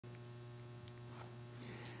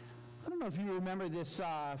know if you remember this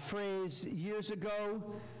phrase years ago.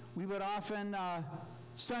 We would often,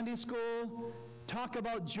 Sunday school, talk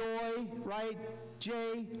about joy, right?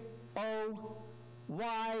 J-O-Y.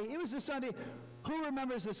 It was the Sunday. Who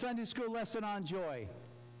remembers the Sunday school lesson on joy?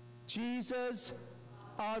 Jesus,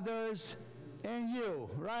 others, and you,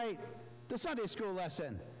 right? The Sunday school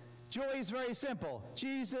lesson. Joy is very simple.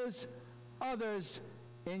 Jesus, others,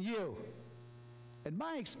 and you. In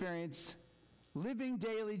my experience, living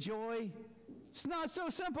daily joy, it's not so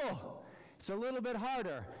simple. It's a little bit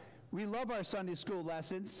harder. We love our Sunday school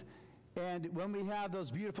lessons, and when we have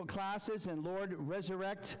those beautiful classes, and Lord,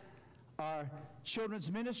 resurrect our children's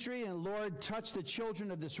ministry, and Lord, touch the children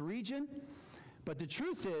of this region. But the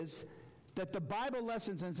truth is that the Bible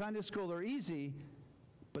lessons in Sunday school are easy,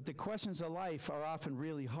 but the questions of life are often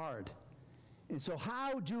really hard. And so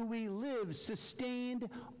how do we live sustained,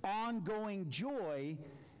 ongoing joy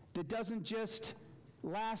that doesn't just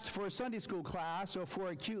last for a Sunday school class or for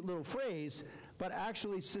a cute little phrase, but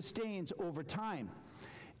actually sustains over time?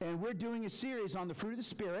 And we're doing a series on the fruit of the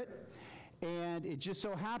Spirit, and it just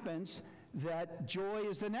so happens that joy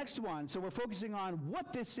is the next one. So we're focusing on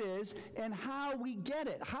what this is and how we get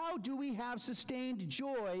it. How do we have sustained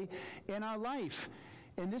joy in our life?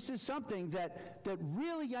 And this is something that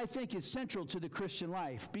really, I think, is central to the Christian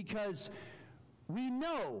life, because we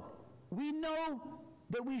know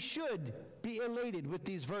that we should be elated with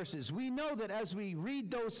these verses. We know that as we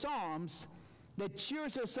read those Psalms, that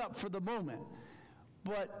cheers us up for the moment.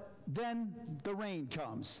 But then the rain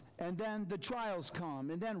comes, and then the trials come,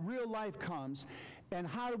 and then real life comes. And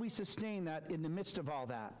how do we sustain that in the midst of all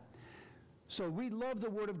that? So we love the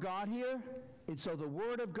Word of God here, and so the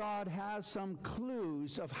Word of God has some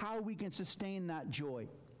clues of how we can sustain that joy.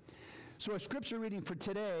 So our scripture reading for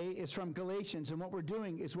today is from Galatians, and what we're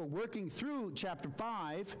doing is we're working through chapter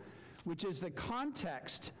 5, which is the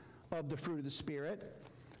context of the fruit of the Spirit,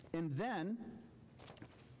 and then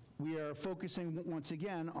we are focusing once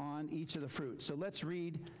again on each of the fruits. So let's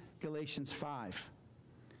read Galatians 5.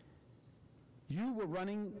 You were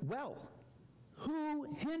running well.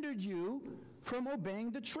 Who hindered you from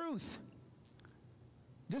obeying the truth?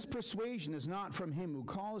 This persuasion is not from him who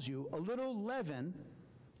calls you. A little leaven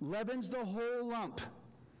leavens the whole lump.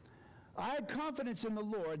 I have confidence in the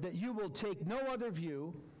Lord that you will take no other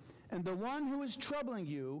view, and the one who is troubling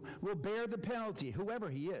you will bear the penalty, whoever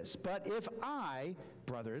he is. But if I,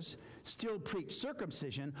 brothers, still preach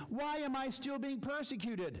circumcision, why am I still being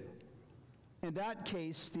persecuted? In that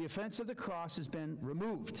case, the offense of the cross has been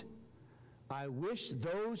removed. I wish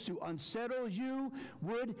those who unsettle you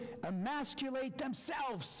would emasculate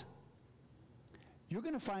themselves. You're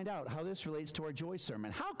going to find out how this relates to our joy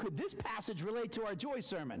sermon. How could this passage relate to our joy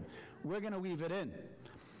sermon? We're going to weave it in.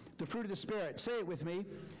 The fruit of the Spirit. Say it with me.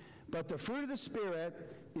 But the fruit of the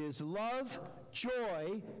Spirit is love,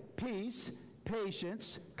 joy, peace,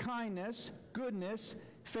 patience, kindness, goodness,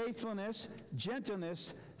 faithfulness,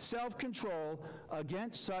 gentleness, self-control.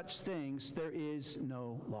 Against such things there is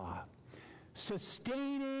no law.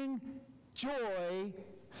 Sustaining joy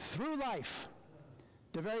through life.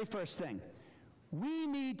 The very first thing. We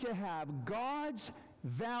need to have God's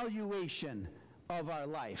valuation of our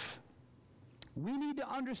life. We need to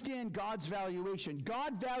understand God's valuation.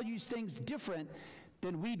 God values things different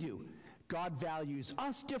than we do. God values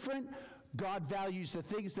us different. God values the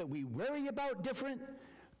things that we worry about different.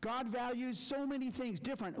 God values so many things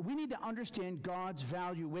different. We need to understand God's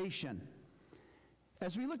valuation.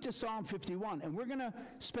 As we look to Psalm 51, and we're going to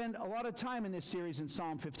spend a lot of time in this series in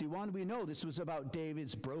Psalm 51, we know this was about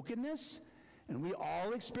David's brokenness. And we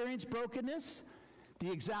all experience brokenness. The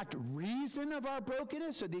exact reason of our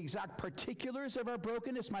brokenness or the exact particulars of our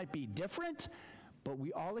brokenness might be different, but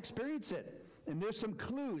we all experience it. And there's some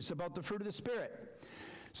clues about the fruit of the Spirit.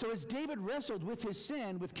 So as David wrestled with his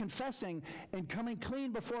sin, with confessing and coming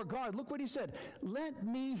clean before God, look what he said. Let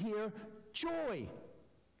me hear joy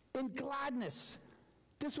and gladness.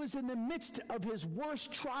 This was in the midst of his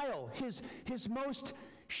worst trial, his most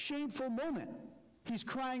shameful moment. He's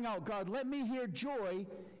crying out, God, let me hear joy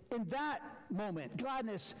in that moment,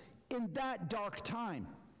 gladness in that dark time.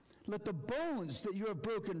 Let the bones that you have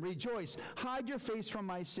broken rejoice. Hide your face from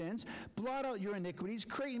my sins. Blot out your iniquities.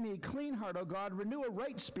 Create in me a clean heart, O God. Renew a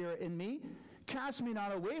right spirit in me. Cast me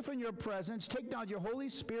not away from your presence. Take not your Holy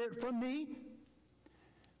Spirit from me.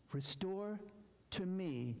 Restore to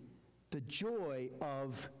me the joy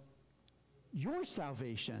of your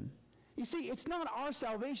salvation. You see, it's not our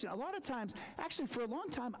salvation. A lot of times, actually for a long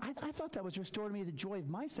time, I thought that was restored to me the joy of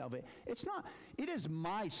my salvation. It's not. It is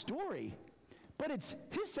my story. But it's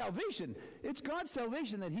his salvation. It's God's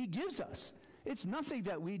salvation that he gives us. It's nothing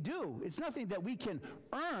that we do. It's nothing that we can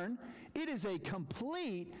earn. It is a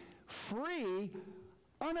complete, free,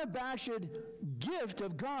 unabashed gift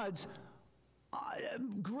of God's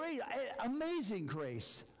great, amazing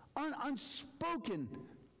grace, unspoken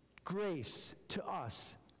grace to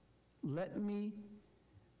us. Let me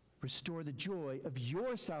restore the joy of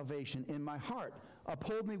your salvation in my heart.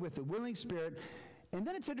 Uphold me with a willing spirit. And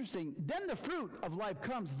then it's interesting. Then the fruit of life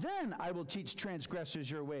comes. Then I will teach transgressors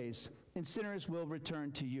your ways, and sinners will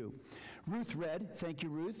return to you. Ruth read. Thank you,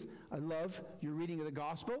 Ruth. I love your reading of the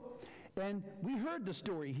gospel. And we heard the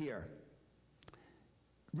story here.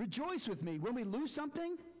 Rejoice with me. When we lose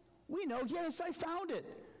something, we know, yes, I found it.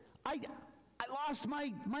 I lost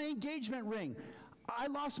my engagement ring. I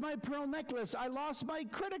lost my pearl necklace. I lost my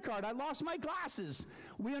credit card. I lost my glasses.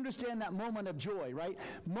 We understand that moment of joy, right?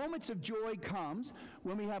 Moments of joy comes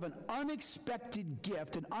when we have an unexpected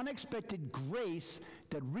gift, an unexpected grace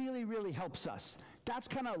that really, really helps us. That's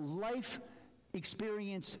kind of life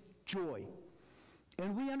experience joy.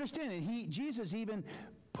 And we understand it. Jesus even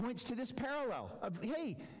points to this parallel of,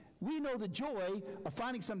 hey, we know the joy of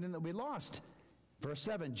finding something that we lost. Verse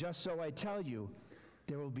 7, just so I tell you,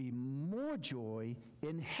 there will be more joy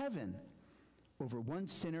in heaven over one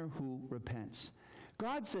sinner who repents.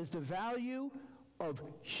 God says the value of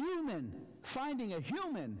finding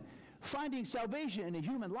salvation in a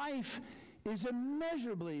human life is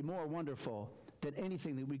immeasurably more wonderful than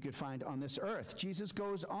anything that we could find on this earth. Jesus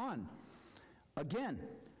goes on, again,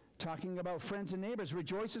 talking about friends and neighbors.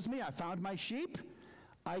 Rejoice with me, I found my sheep.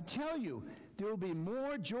 I tell you, there will be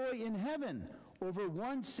more joy in heaven over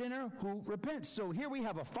one sinner who repents. So here we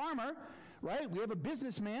have a farmer, right? We have a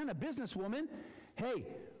businessman, a businesswoman. Hey,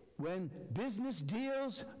 when business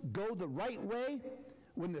deals go the right way,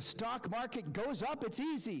 when the stock market goes up, it's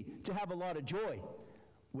easy to have a lot of joy.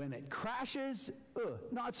 When it crashes,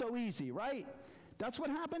 not so easy, right? That's what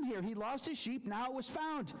happened here. He lost his sheep, now it was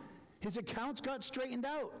found. His accounts got straightened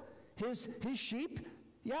out. His sheep,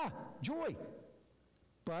 yeah, joy.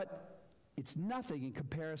 But it's nothing in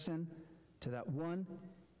comparison to that one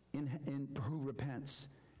who repents.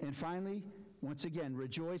 And finally, once again,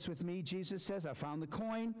 rejoice with me, Jesus says, I found the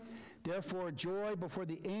coin. Therefore, joy before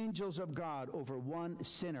the angels of God over one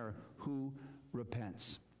sinner who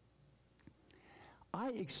repents. I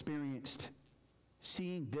experienced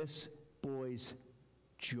seeing this boy's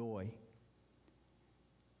joy.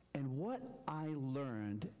 And what I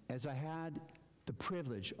learned as I had the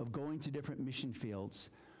privilege of going to different mission fields,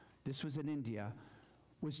 this was in India,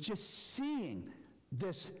 was just seeing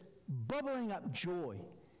this bubbling up joy.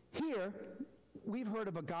 Here, we've heard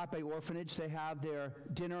of Agape Orphanage. They have their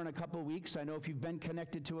dinner in a couple of weeks. I know if you've been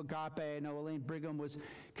connected to Agape, I know Elaine Brigham was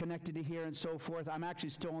connected to here and so forth. I'm actually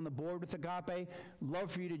still on the board with Agape.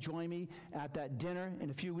 Love for you to join me at that dinner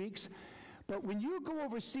in a few weeks. But when you go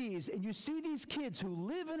overseas and you see these kids who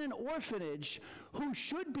live in an orphanage who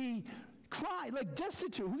should be crying, like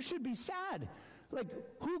destitute, who should be sad, like,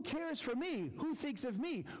 who cares for me? Who thinks of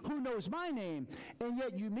me? Who knows my name? And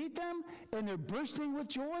yet you meet them and they're bursting with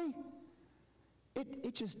joy.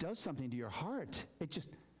 It just does something to your heart.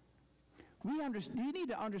 You need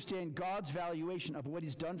to understand God's valuation of what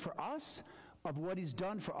he's done for us, of what he's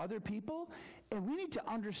done for other people, and we need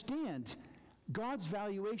to understand God's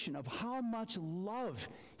valuation of how much love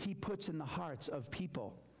he puts in the hearts of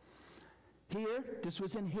people. Here, this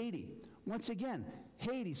was in Haiti. Once again,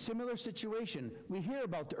 Haiti, similar situation. We hear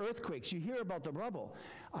about the earthquakes. You hear about the rubble.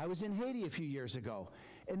 I was in Haiti a few years ago,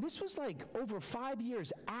 and this was like over 5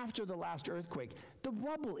 years after the last earthquake. The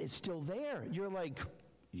rubble is still there. You're like,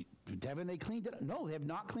 haven't they cleaned it up? No, they have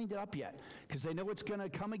not cleaned it up yet, because they know it's going to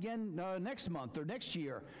come again next month or next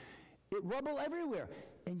year. It rubble everywhere.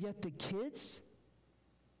 And yet the kids,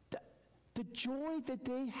 the joy that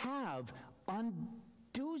they have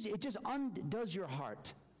it just undoes your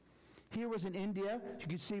heart. Here was in India. You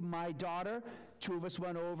could see my daughter. 2 of us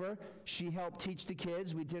went over. She helped teach the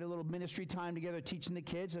kids. We did a little ministry time together teaching the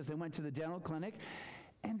kids as they went to the dental clinic.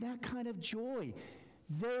 And that kind of joy.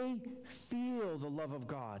 They feel the love of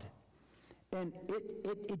God. And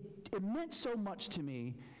it meant so much to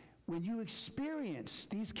me when you experience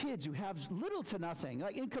these kids who have little to nothing,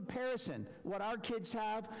 like in comparison, what our kids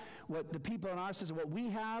have, what the people in our system, what we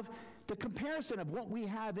have, the comparison of what we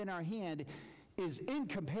have in our hand is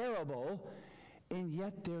incomparable, and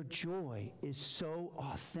yet their joy is so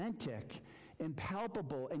authentic and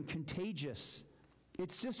palpable and contagious.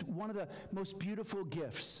 It's just one of the most beautiful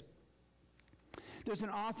gifts. There's an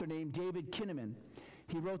author named David Kinnaman.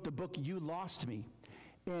 He wrote the book, You Lost Me.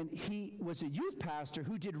 And he was a youth pastor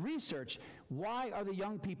who did research. Why are the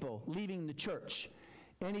young people leaving the church?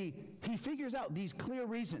 And he figures out these clear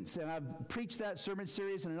reasons. And I've preached that sermon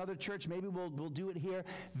series in another church. Maybe we'll do it here.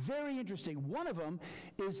 Very interesting. One of them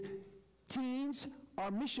is teens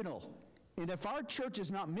are missional. And if our church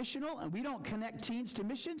is not missional and we don't connect teens to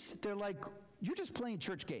missions, they're like, you're just playing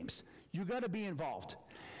church games. You got to be involved.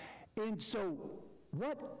 And so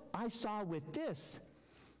what I saw with this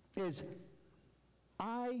is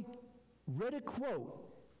I read a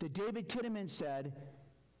quote that David Kinnaman said,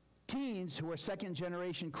 teens who are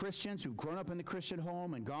second-generation Christians who've grown up in the Christian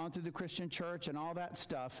home and gone through the Christian church and all that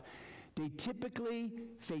stuff, they typically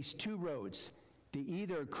face two roads. They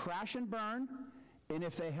either crash and burn, and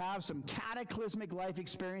if they have some cataclysmic life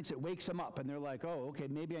experience, it wakes them up, and they're like, oh, okay,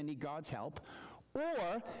 maybe I need God's help.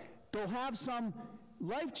 Or they'll have some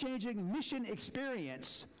life-changing mission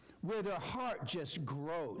experience where their heart just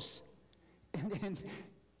grows, and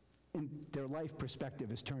their life perspective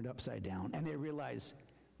is turned upside down, and they realize,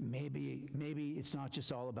 maybe it's not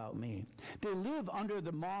just all about me. They live under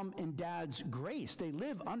the mom and dad's grace. They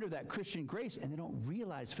live under that Christian grace, and they don't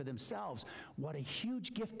realize for themselves what a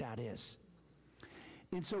huge gift that is.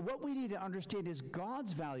 And so what we need to understand is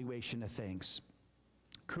God's valuation of things.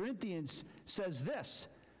 Corinthians says this,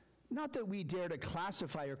 not that we dare to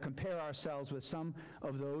classify or compare ourselves with some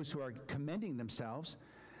of those who are commending themselves,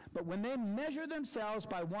 but when they measure themselves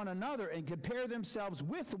by one another and compare themselves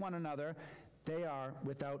with one another, they are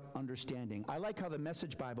without understanding. I like how the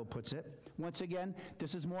Message Bible puts it. Once again,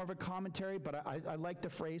 this is more of a commentary, but I like the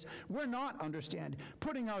phrase, we're not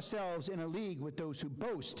putting ourselves in a league with those who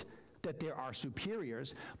boast that they are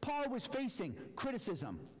superiors. Paul was facing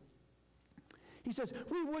criticism. He says,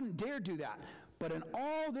 we wouldn't dare do that. But in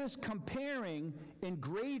all this comparing and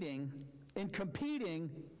grading and competing,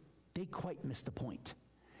 they quite missed the point.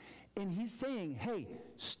 And he's saying, hey,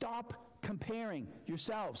 stop comparing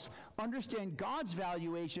yourselves. Understand God's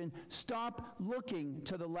valuation. Stop looking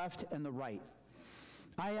to the left and the right.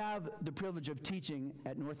 I have the privilege of teaching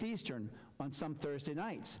at Northeastern on some Thursday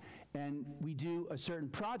nights, and we do a certain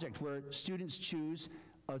project where students choose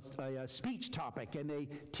a speech topic, and they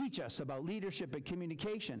teach us about leadership and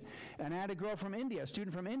communication. And I had a girl from India, a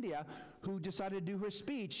student from India, who decided to do her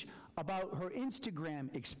speech about her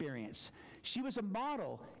Instagram experience. She was a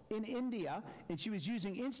model in India, and she was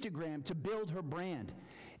using Instagram to build her brand.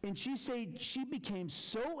 And she said she became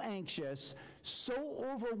so anxious, so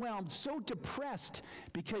overwhelmed, so depressed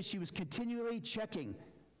because she was continually checking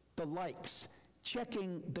the likes,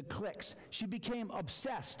 checking the clicks. She became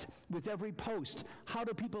obsessed with every post. How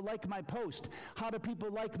do people like my post? How do people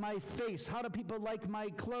like my face? How do people like my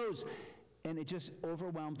clothes? And it just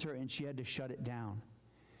overwhelmed her, and she had to shut it down.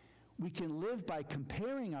 We can live by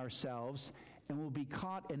comparing ourselves, and we'll be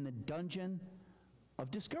caught in the dungeon of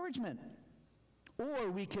discouragement.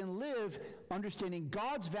 Or we can live understanding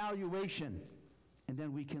God's valuation, and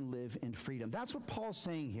then we can live in freedom. That's what Paul's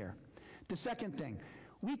saying here. The second thing,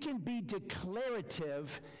 we can be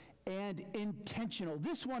declarative and intentional.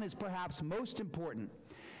 This one is perhaps most important.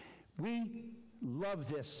 We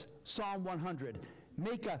love this, Psalm 100.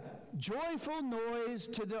 Make a joyful noise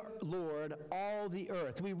to the Lord, all the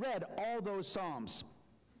earth. We read all those Psalms.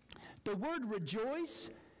 The word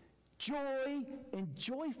rejoice, joy, and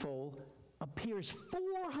joyful appears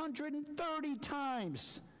 430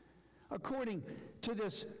 times, according to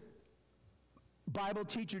this Bible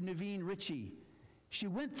teacher, Naveen Ritchie. She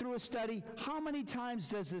went through a study. How many times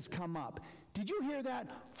does this come up? Did you hear that?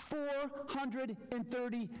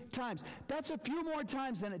 430 times. That's a few more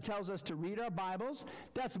times than it tells us to read our Bibles.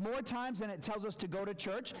 That's more times than it tells us to go to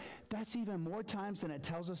church. That's even more times than it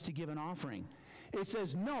tells us to give an offering. It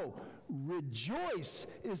says, no, rejoice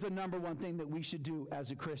is the number one thing that we should do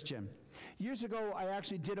as a Christian. Years ago, I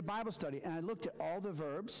actually did a Bible study, and I looked at all the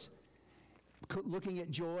verbs, looking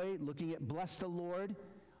at joy, looking at bless the Lord.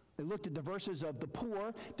 I looked at the verses of the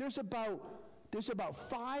poor. There's about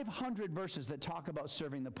 500 verses that talk about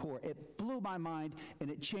serving the poor. It blew my mind, and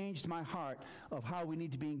it changed my heart of how we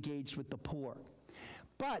need to be engaged with the poor.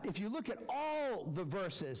 But if you look at all the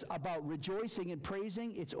verses about rejoicing and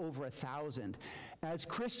praising, it's over 1,000. As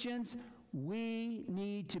Christians, we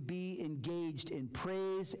need to be engaged in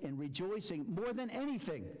praise and rejoicing more than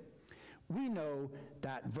anything. We know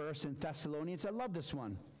that verse in Thessalonians. I love this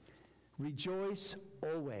one. Rejoice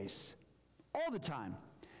always, all the time.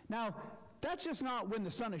 Now, that's just not when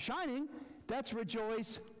the sun is shining. That's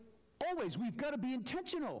rejoice always. We've got to be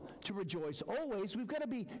intentional to rejoice always. We've got to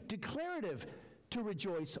be declarative to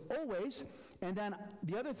rejoice always. And then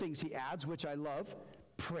the other things he adds, which I love,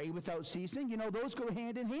 pray without ceasing. You know, those go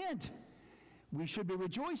hand in hand. We should be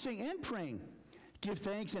rejoicing and praying. Give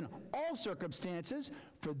thanks in all circumstances,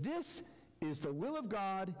 for this is the will of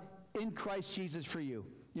God in Christ Jesus for you.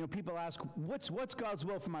 You know, people ask, what's God's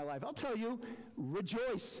will for my life? I'll tell you,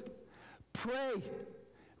 rejoice. Pray.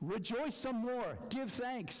 Rejoice some more. Give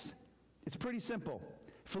thanks. It's pretty simple.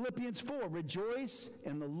 Philippians 4, rejoice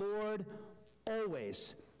in the Lord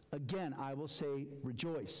always. Again, I will say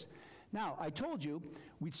rejoice. Now, I told you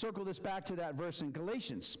we'd circle this back to that verse in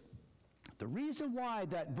Galatians. The reason why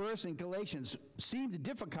that verse in Galatians seemed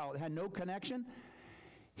difficult, had no connection,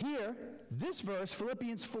 here, this verse,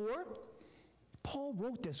 Philippians 4, Paul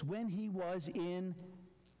wrote this when he was in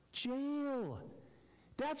jail.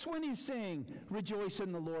 That's when he's saying, rejoice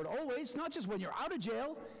in the Lord always, not just when you're out of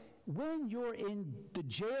jail, when you're in the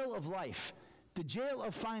jail of life, the jail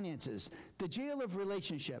of finances, the jail of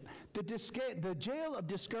relationship, the jail of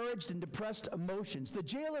discouraged and depressed emotions, the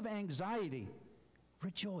jail of anxiety.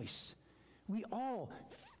 Rejoice. We all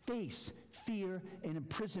face fear and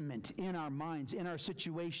imprisonment in our minds, in our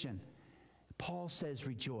situation. Paul says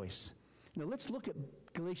rejoice. Now let's look at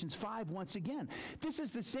Galatians 5 once again. This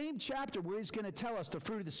is the same chapter where he's going to tell us the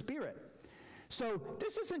fruit of the Spirit. So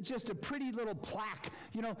this isn't just a pretty little plaque.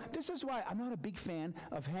 You know, this is why I'm not a big fan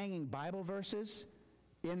of hanging Bible verses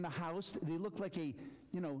in the house. They look like a,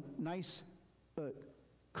 nice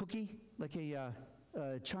cookie, like a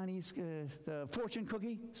Chinese fortune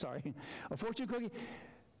cookie. Sorry, a fortune cookie.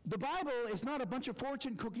 The Bible is not a bunch of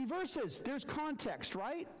fortune cookie verses. There's context,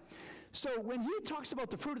 right? So when he talks about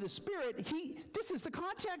the fruit of the Spirit, this is the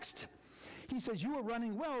context. He says, you were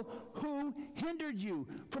running well. Who hindered you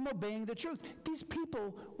from obeying the truth? These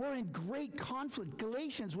people were in great conflict.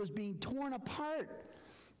 Galatians was being torn apart.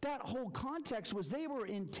 That whole context was they were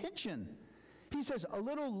in tension. He says, a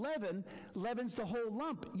little leaven leavens the whole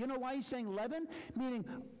lump. You know why he's saying leaven? Meaning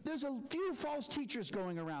there's a few false teachers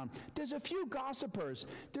going around. There's a few gossipers.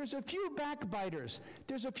 There's a few backbiters.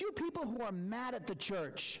 There's a few people who are mad at the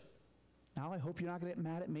church. Now, I hope you're not going to get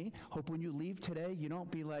mad at me. Hope when you leave today, you don't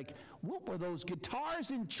be like, what were those guitars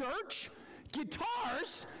in church?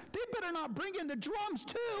 Guitars? They better not bring in the drums,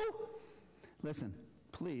 too. Listen,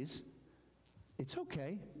 please, it's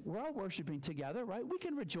okay. We're all worshiping together, right? We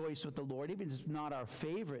can rejoice with the Lord, even if it's not our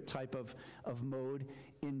favorite type of mode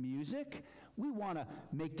in music. We want to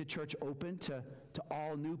make the church open to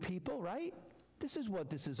all new people, right? This is what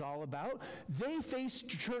this is all about. They faced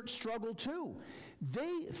church struggle too.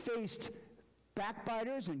 They faced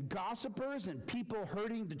backbiters and gossipers and people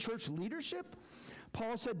hurting the church leadership.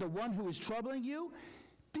 Paul said, the one who is troubling you,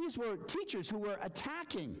 these were teachers who were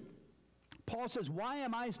attacking. Paul says, why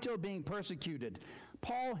am I still being persecuted?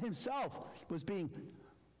 Paul himself was being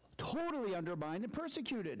totally undermined and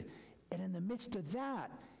persecuted. And in the midst of that,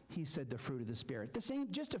 he said the fruit of the Spirit. The same,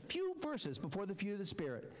 just a few verses before the fruit of the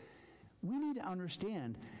Spirit. We need to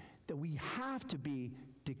understand that we have to be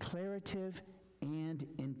declarative and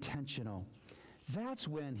intentional. That's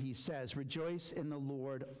when he says, rejoice in the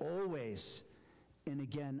Lord always. And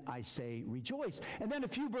again, I say rejoice. And then a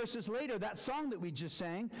few verses later, that song that we just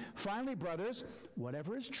sang, finally, brothers,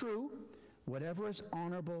 whatever is true, whatever is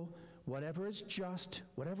honorable, whatever is just,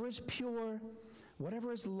 whatever is pure,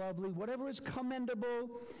 whatever is lovely, whatever is commendable,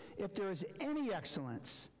 if there is any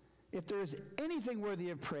excellence, if there is anything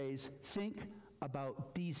worthy of praise, think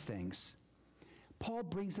about these things. Paul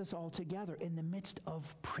brings this all together in the midst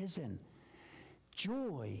of prison.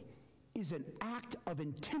 Joy is an act of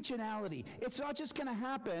intentionality. It's not just going to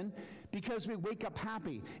happen because we wake up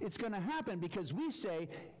happy. It's going to happen because we say,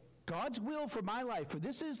 God's will for my life, for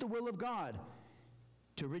this is the will of God,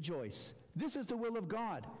 to rejoice. This is the will of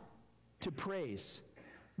God, to praise.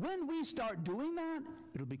 When we start doing that,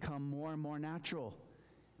 it'll become more and more natural.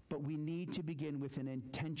 But we need to begin with an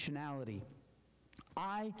intentionality.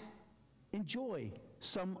 I enjoy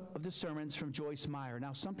some of the sermons from Joyce Meyer.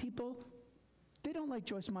 Now, some people, they don't like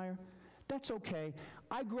Joyce Meyer. That's okay.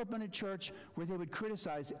 I grew up in a church where they would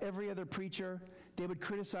criticize every other preacher. They would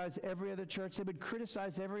criticize every other church. They would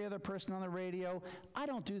criticize every other person on the radio. I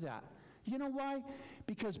don't do that. You know why?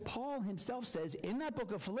 Because Paul himself says in that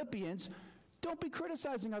book of Philippians, don't be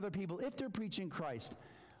criticizing other people if they're preaching Christ.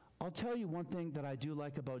 I'll tell you one thing that I do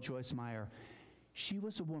like about Joyce Meyer. She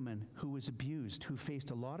was a woman who was abused, who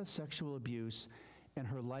faced a lot of sexual abuse, and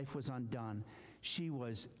her life was undone. She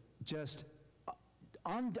was just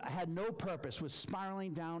had no purpose, was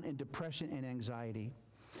spiraling down in depression and anxiety.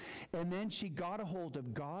 And then she got a hold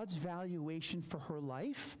of God's valuation for her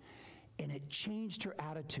life, and it changed her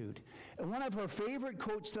attitude. And one of her favorite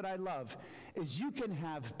quotes that I love is, you can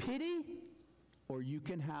have pity or you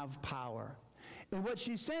can have power. And what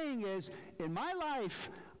she's saying is, in my life,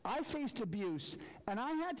 I faced abuse, and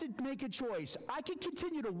I had to make a choice. I could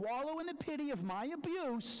continue to wallow in the pity of my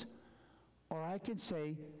abuse, or I could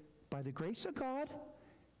say, by the grace of God,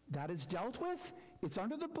 That is dealt with. It's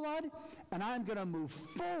under the blood, and I'm going to move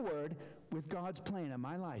forward with God's plan in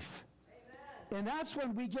my life. Amen. And that's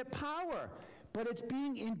when we get power, but it's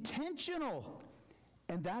being intentional.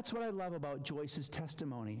 And that's what I love about Joyce's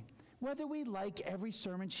testimony. Whether we like every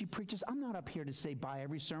sermon she preaches, I'm not up here to say buy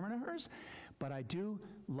every sermon of hers, but I do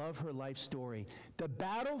love her life story. The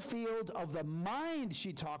battlefield of the mind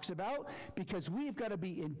she talks about, because we've got to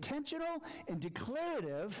be intentional and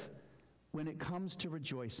declarative when it comes to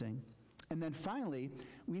rejoicing. And then finally,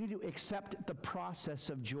 we need to accept the process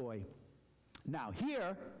of joy. Now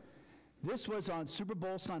here, this was on Super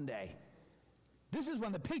Bowl Sunday. This is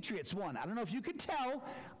when the Patriots won. I don't know if you could tell,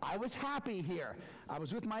 I was happy here. I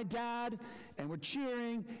was with my dad, and we're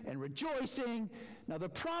cheering and rejoicing. Now the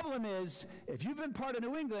problem is, if you've been part of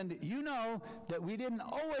New England, you know that we didn't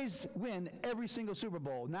always win every single Super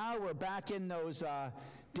Bowl. Now we're back in those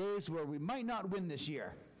days where we might not win this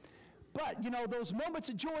year. But, you know, those moments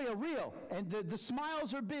of joy are real, and the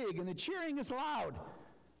smiles are big, and the cheering is loud.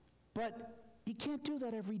 But you can't do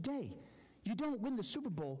that every day. You don't win the Super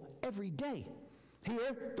Bowl every day.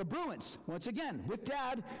 Here, the Bruins, once again, with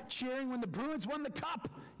Dad, cheering when the Bruins won the cup.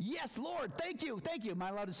 Yes, Lord, thank you, thank you. Am I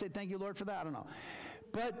allowed to say thank you, Lord, for that? I don't know.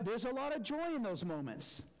 But there's a lot of joy in those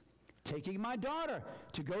moments. Taking my daughter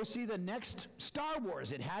to go see the next Star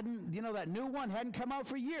Wars. It hadn't, you know, that new one hadn't come out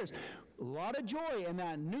for years. A lot of joy in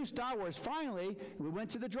that new Star Wars. Finally, we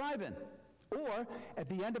went to the drive-in. Or at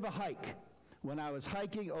the end of a hike, when I was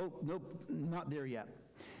hiking, oh, nope, not there yet.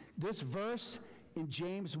 This verse in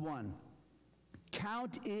James 1,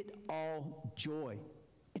 count it all joy.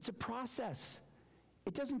 It's a process.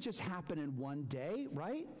 It doesn't just happen in one day,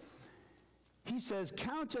 right? He says,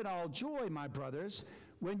 count it all joy, my brothers,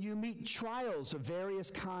 when you meet trials of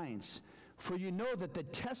various kinds, for you know that the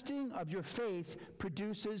testing of your faith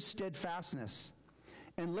produces steadfastness.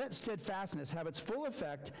 And let steadfastness have its full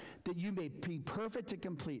effect, that you may be perfect and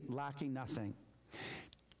complete, lacking nothing.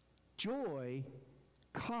 Joy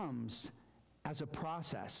comes as a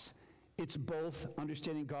process. It's both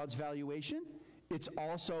understanding God's valuation, it's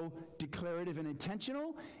also declarative and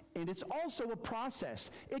intentional, and it's also a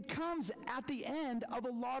process. It comes at the end of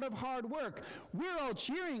a lot of hard work. We're all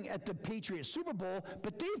cheering at the Patriots Super Bowl,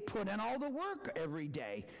 but they've put in all the work every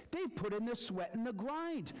day. They've put in the sweat and the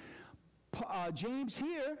grind. James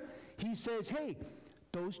here, he says, hey,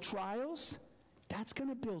 those trials, that's going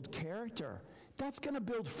to build character. That's going to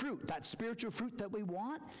build fruit. That spiritual fruit that we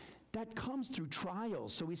want, that comes through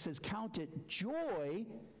trials. So he says, count it joy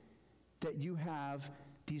that you have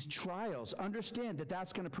these trials. Understand that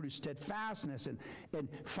that's going to produce steadfastness, and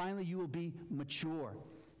finally you will be mature.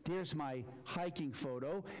 There's my hiking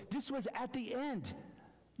photo. This was at the end.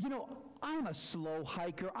 You know, I'm a slow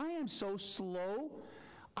hiker. I am so slow.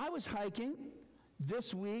 I was hiking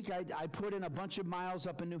this week. I put in a bunch of miles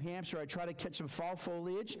up in New Hampshire. I try to catch some fall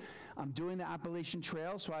foliage. I'm doing the Appalachian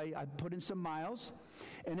Trail, so I put in some miles.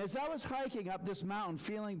 And as I was hiking up this mountain,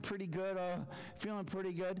 feeling pretty good,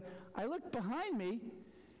 I looked behind me.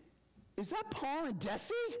 Is that Paul and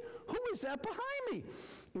Desi? Who is that behind me?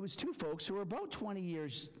 It was two folks who were about 20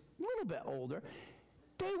 years, a little bit older.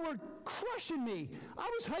 They were crushing me. I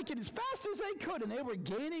was hiking as fast as they could, and they were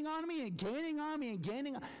gaining on me and gaining on me and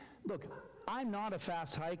gaining on. Look, I'm not a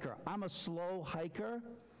fast hiker. I'm a slow hiker,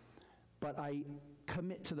 but I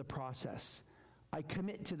commit to the process. I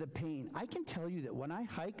commit to the pain. I can tell you that when I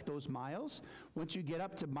hike those miles, once you get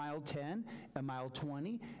up to mile 10, and mile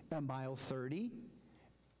 20, and mile 30,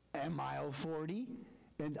 and mile 40,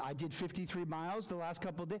 and I did 53 miles the last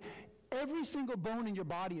couple of days, every single bone in your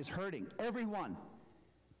body is hurting, every one.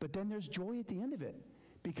 But then there's joy at the end of it,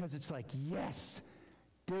 because it's like, yes,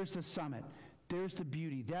 there's the summit. There's the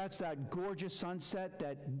beauty. That's that gorgeous sunset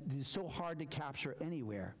that is so hard to capture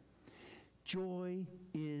anywhere. Joy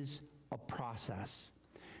is a process.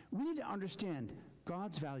 We need to understand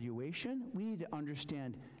God's valuation. We need to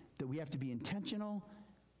understand that we have to be intentional,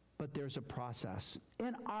 but there's a process.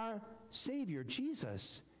 And our Savior,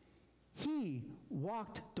 Jesus, he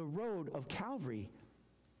walked the road of Calvary,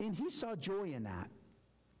 and he saw joy in that.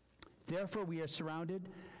 Therefore, we are surrounded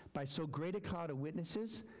by so great a cloud of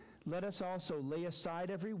witnesses. Let us also lay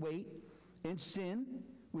aside every weight and sin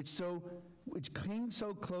which clings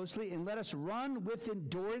so closely, and let us run with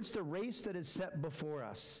endurance the race that is set before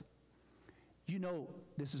us. You know,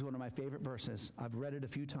 this is one of my favorite verses. I've read it a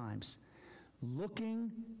few times.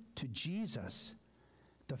 Looking to Jesus,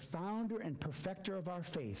 the founder and perfecter of our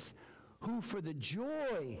faith, who for the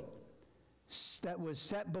joy that was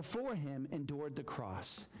set before him endured the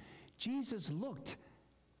cross. Jesus looked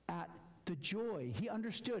at the joy. He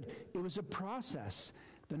understood it was a process.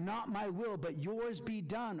 The not my will, but yours be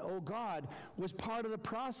done, O God, was part of the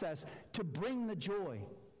process to bring the joy.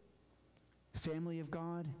 Family of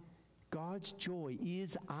God, God's joy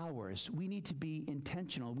is ours. We need to be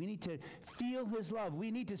intentional. We need to feel his love. We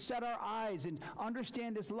need to set our eyes and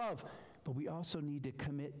understand his love. But we also need to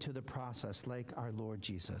commit to the process like our Lord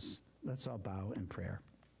Jesus. Let's all bow in prayer.